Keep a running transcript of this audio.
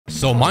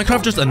So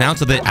Minecraft just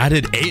announced that they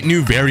added 8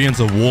 new variants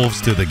of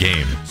wolves to the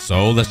game.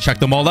 So let's check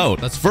them all out.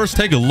 Let's first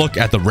take a look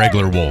at the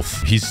regular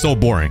wolf. He's so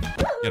boring.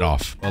 Get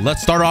off. Well,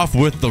 let's start off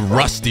with the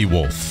rusty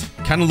wolf.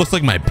 Kind of looks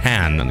like my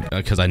pan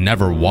because I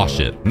never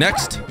wash it.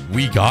 Next,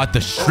 we got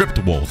the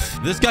stripped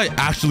wolf. This guy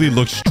actually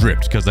looks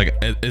stripped because like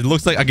it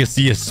looks like I can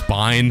see his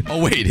spine.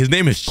 Oh wait, his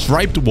name is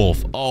striped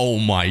wolf. Oh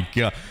my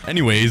god.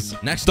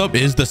 Anyways, next up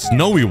is the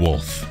snowy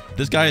wolf.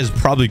 This guy is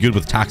probably good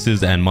with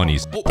taxes and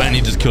monies. Oh, and he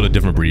just killed a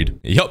different breed.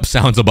 Yup,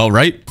 sounds about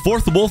right.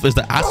 Fourth wolf is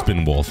the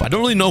aspen wolf. I don't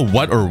really know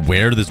what or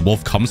where this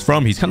wolf comes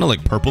from. He's kind of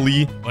like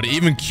purpley. But an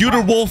even cuter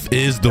wolf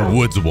is the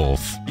woods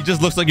wolf. He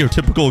just looks like your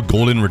typical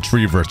golden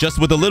retriever, just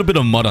with a little bit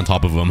of mud on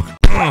top of him.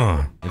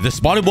 The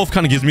spotted wolf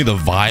kind of gives me the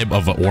vibe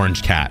of an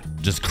orange cat.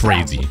 Just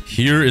crazy.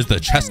 Here is the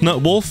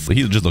chestnut wolf.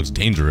 He just looks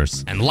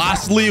dangerous. And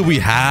lastly, we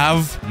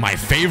have my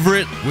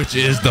favorite, which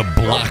is the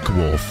black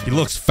wolf. He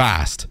looks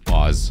fast.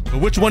 Pause.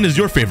 But which one is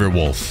your favorite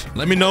wolf?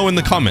 Let me know in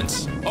the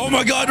comments. Oh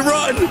my god,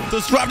 run!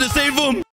 Subscribe to save him!